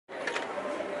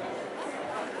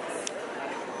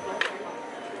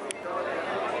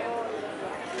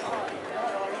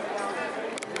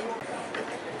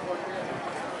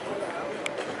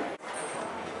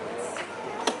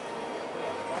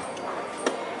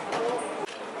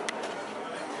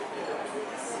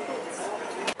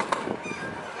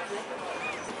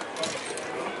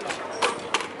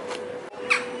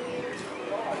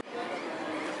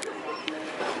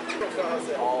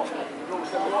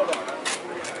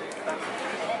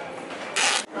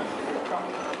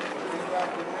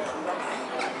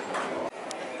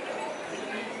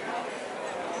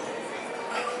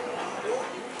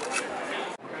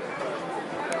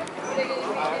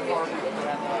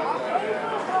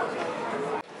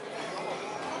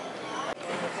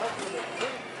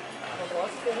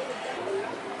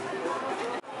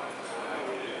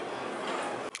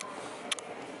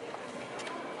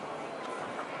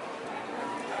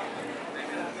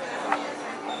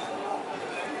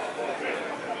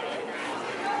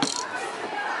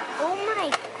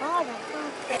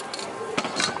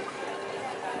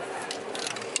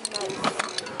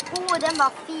Den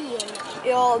var fin.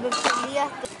 Ja, men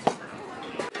problemet...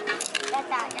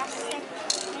 Vänta, jag ser...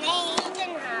 Nej,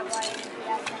 den här var inte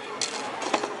jag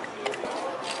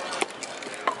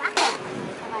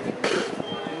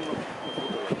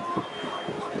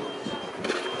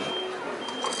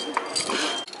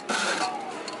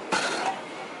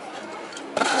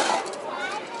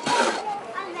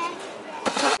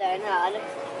Den här.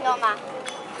 Jag med.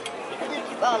 Det är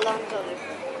typ alla antagligen.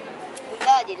 Och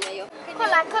där gillar jag.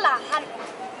 Kolla, kolla. Här.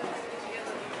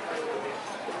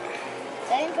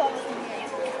 Det är en kamera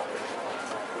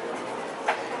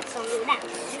Som gjorde.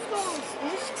 nu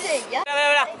sprayar.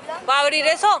 Mauro,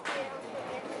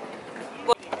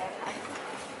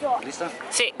 Ja.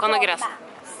 sì, quando grass.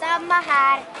 Samma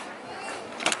här.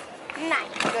 Nej.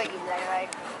 Jag gillar det här.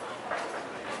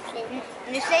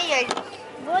 Nu säger jag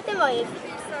Båten var ju...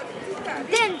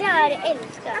 Den där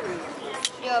älskar.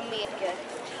 jag meker.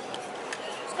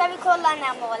 Ska vi kolla när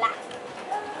jag målar?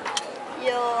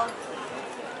 Ja.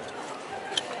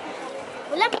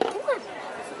 Kolla på den.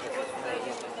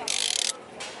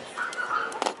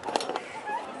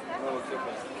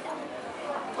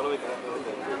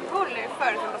 Håller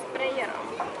för som att spraya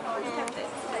dem.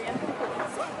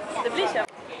 Det blir så.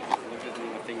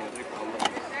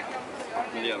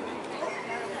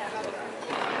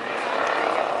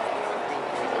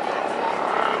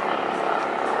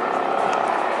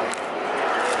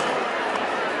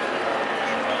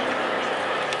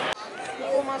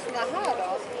 Om man såna här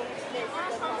då?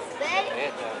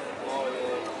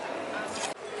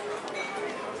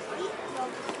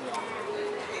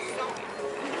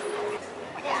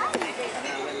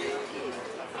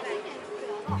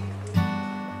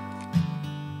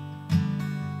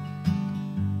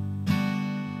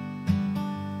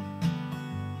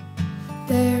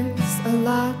 There's a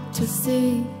lot to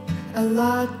see, a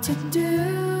lot to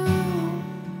do.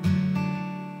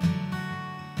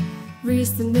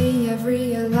 Recently I've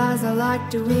realized I like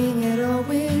doing it all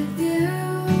with you.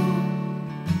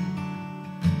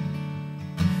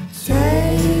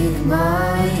 Take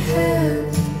my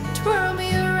hand, twirl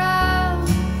me around,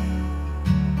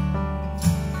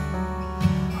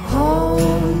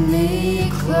 hold me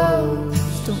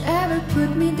close, don't ever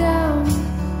put me down.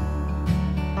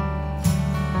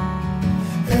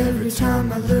 Every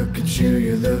time I look at you,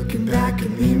 you're looking back at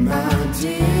me, my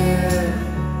dear.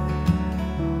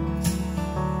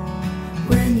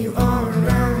 When you are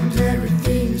around,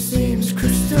 everything seems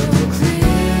crystal clear.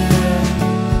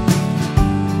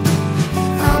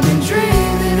 I've been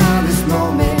dreaming of this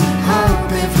moment,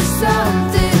 hoping for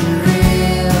something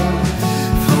real,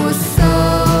 for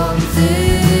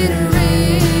something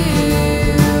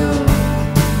real.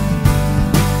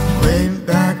 Way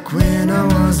back when I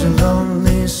was a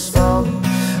lonely soul,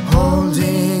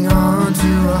 holding on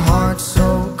to a heart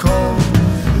so cold.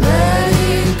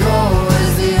 Letting go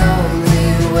is the only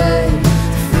way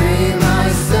to free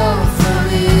myself from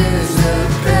years of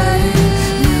pain.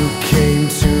 You came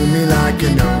to me like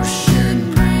an ocean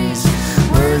breeze,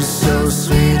 words so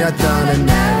sweet I thought I'd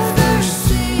never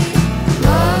see.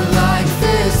 Love like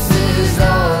this is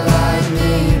all I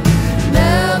need.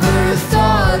 Never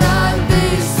thought I'd be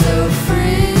so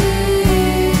free.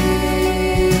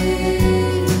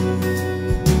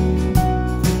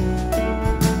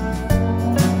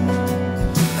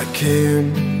 I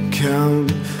can't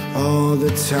count all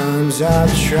the times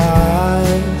I've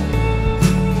tried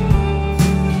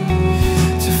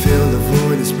to fill the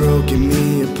void that's broken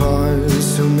me apart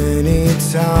so many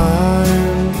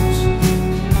times.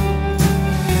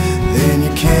 Then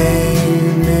you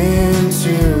came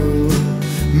into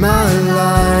my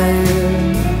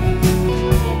life,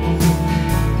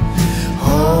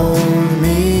 hold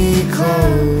me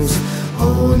close,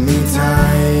 hold me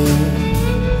tight.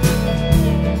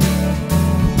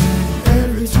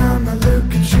 Every time I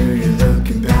look at you, you're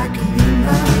looking back at me,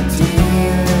 my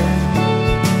dear.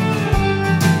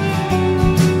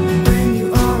 When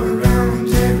you are around,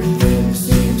 everything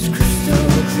seems crystal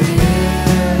clear.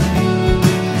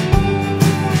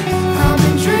 I've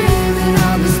been dreaming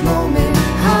of this moment,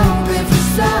 hoping for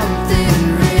something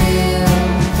real,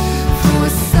 for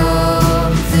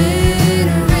something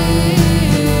real.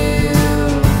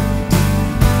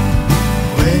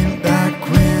 Way back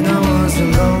when I was a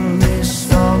lonely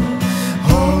soul,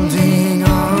 holding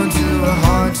on to a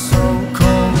heart so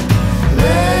cold.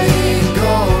 Letting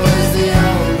go is the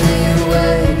only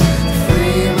way to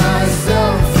free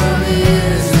myself from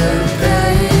years of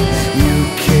pain. You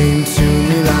came to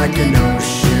me like an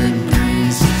ocean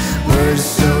breeze, words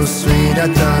so sweet I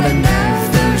thought I'd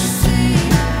never see.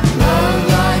 Love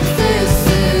like this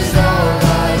is all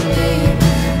I need.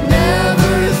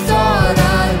 Never thought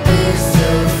I'd be so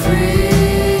free.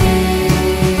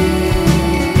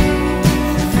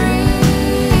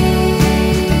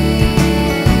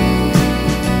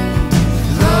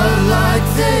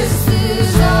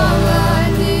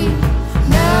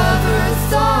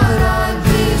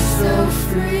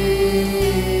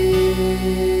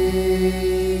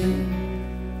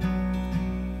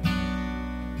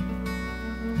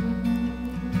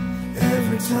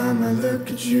 time I look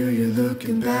at you, you're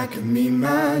looking back at me,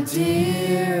 my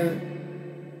dear.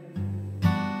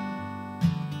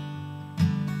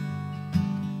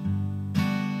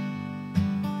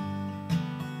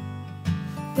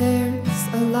 There's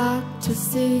a lot to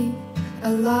see,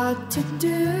 a lot to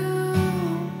do.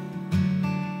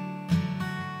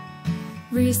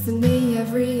 Recently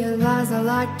I've realized I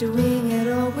like doing it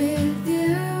all with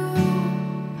you.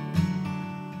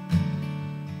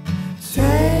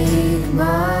 Take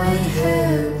my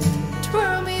hand,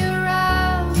 twirl me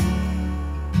around,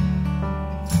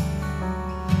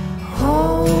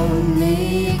 hold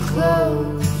me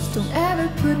close, don't ever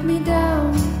put me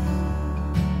down.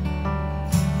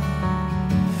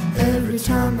 Every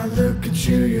time I look at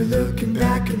you, you're looking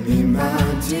back at me, my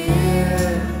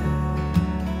dear.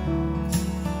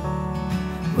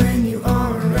 When you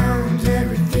are around,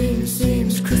 everything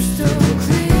seems crystal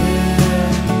clear.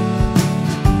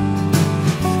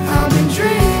 I've been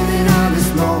dreaming of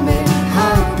this moment,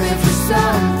 hoping for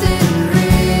something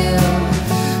real,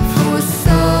 for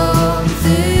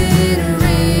something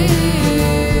real.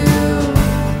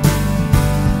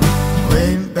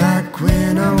 Way back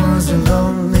when I was a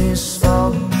lonely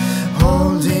soul,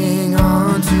 holding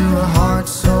on to a heart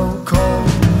so cold.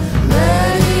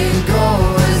 Letting go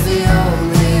is the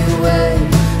only way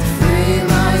to free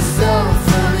myself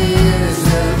from the years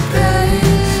of pain.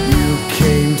 You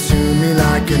came to me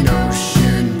like an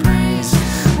ocean breeze,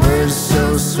 words so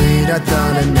sweet I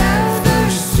thought I'd never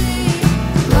see.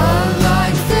 Love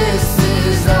like this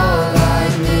is all I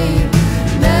need.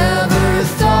 Never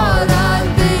thought I'd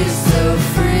be so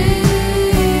free.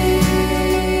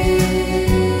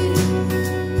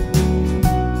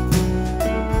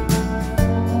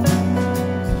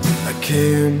 I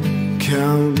can't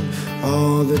count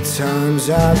all the times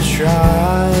I've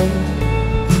tried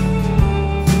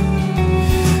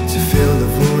to fill the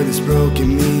void that's broken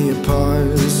me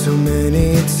apart so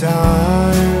many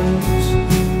times.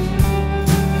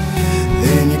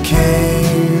 Then you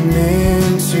came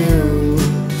into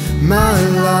my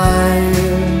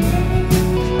life,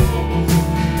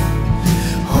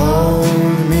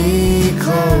 hold me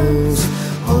close,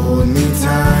 hold me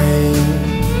tight.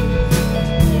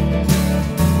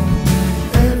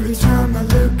 Every time I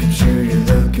look at you, you're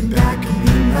looking back at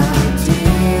me, my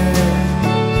dear.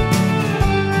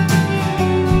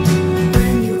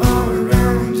 When you are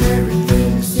around,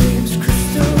 everything seems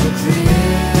crystal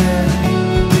clear.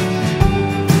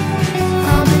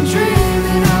 I've been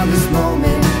dreaming of this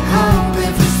moment,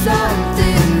 hoping for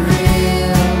something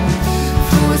real,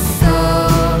 for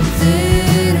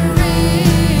something real.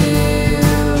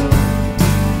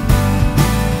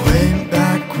 Way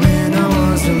back when I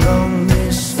was a lonely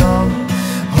soul,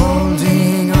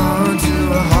 holding on to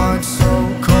a heart so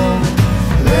cold.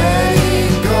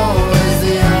 Letting go is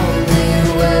the only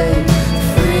way to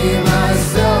free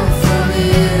myself from the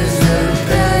years of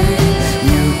pain.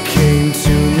 You came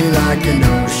to me like an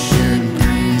ocean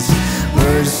breeze,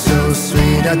 words so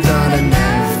sweet I thought I'd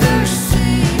never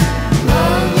see.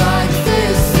 Love like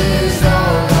this is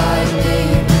all I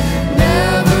need.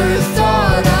 Never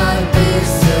thought I'd be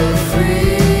so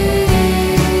free.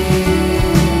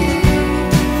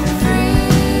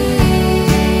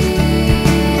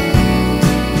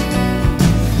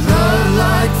 Love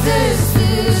like this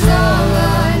is all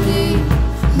I need.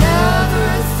 Never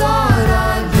thought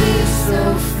I'd be so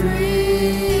free.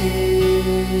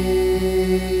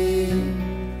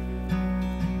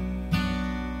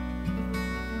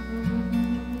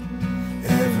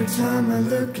 Every time I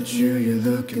look at you, you're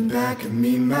looking back at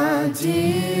me, my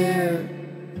dear.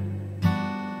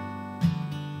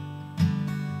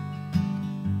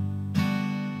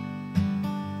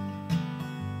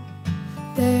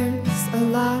 There's a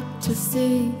lot to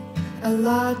see, a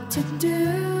lot to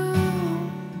do.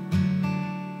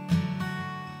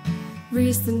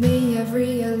 Recently I've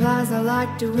realized I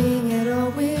like doing it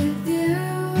all with you.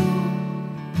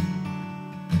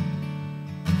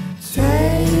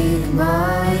 Take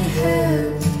my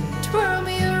hand, twirl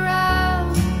me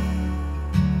around,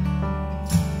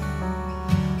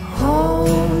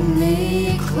 hold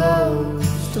me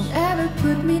close, don't ever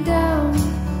put me down.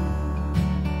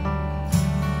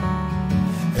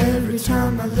 Every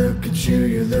time I look at you,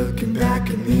 you're looking back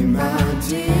at me, my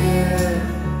dear.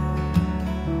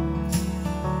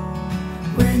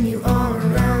 When you are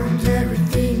around,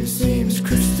 everything seems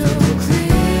crystal clear.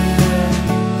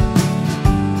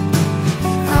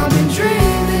 I've been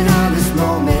dreaming of this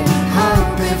moment,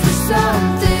 hoping for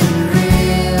something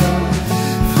real,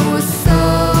 for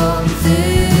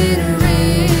something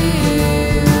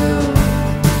real.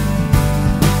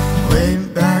 Way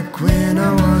back when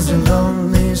I was a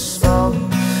lonely soul,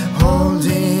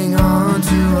 holding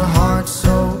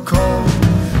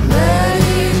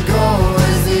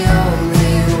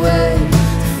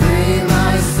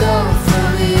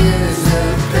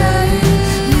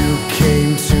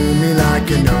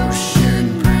like an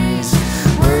ocean breeze.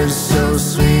 Words so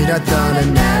sweet I thought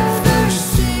I'd never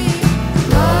see.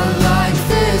 Love like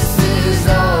this is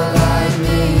all I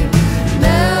need.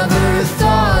 Never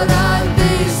thought I'd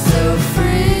be so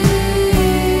free.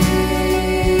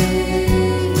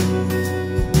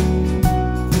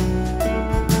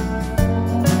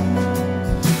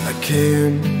 I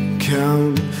can't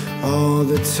count all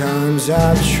the times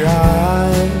I've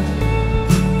tried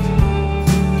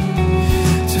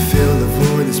to fill the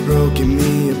void that's broken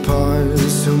me apart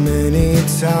so many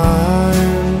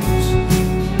times.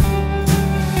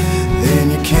 Then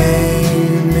you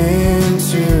came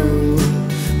into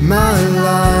my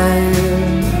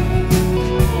life.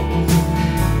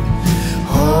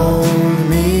 Hold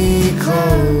me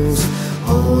close,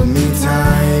 hold me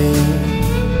tight.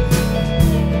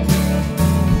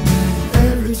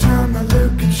 Every time I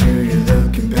look at you, you're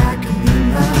looking back at me,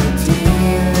 my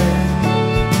dear.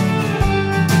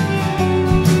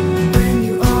 When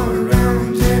you are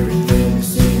around, everything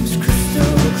seems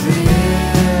crystal clear.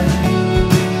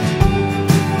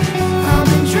 I've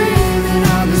been dreaming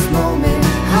of this moment,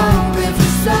 hoping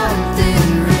for something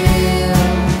real,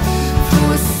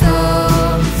 for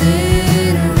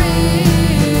something real.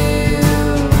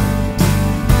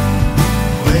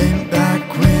 Way back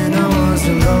when I was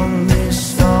a lonely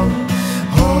soul,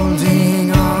 holding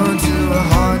on to a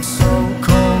heart so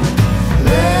cold.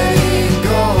 Letting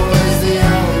go is the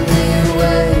only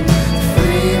way to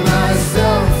free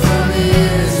myself from the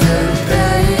years of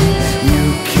pain. You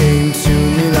came to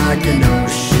me like an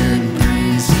ocean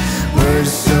breeze.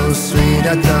 Words so sweet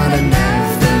I thought I'd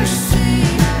never see.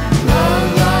 Love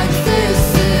like this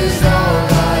is all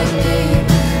I need.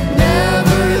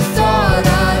 Never thought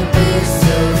I'd be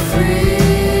so free.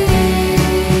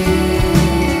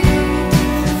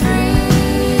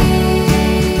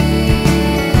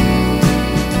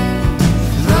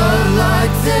 Love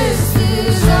like this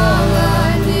is all I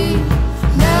need.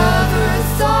 Never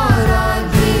thought I'd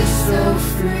be so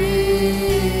free.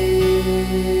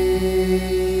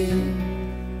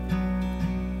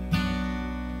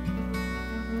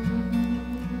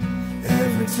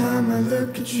 Every time I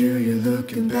look at you, you're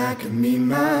looking back at me,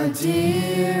 my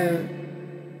dear.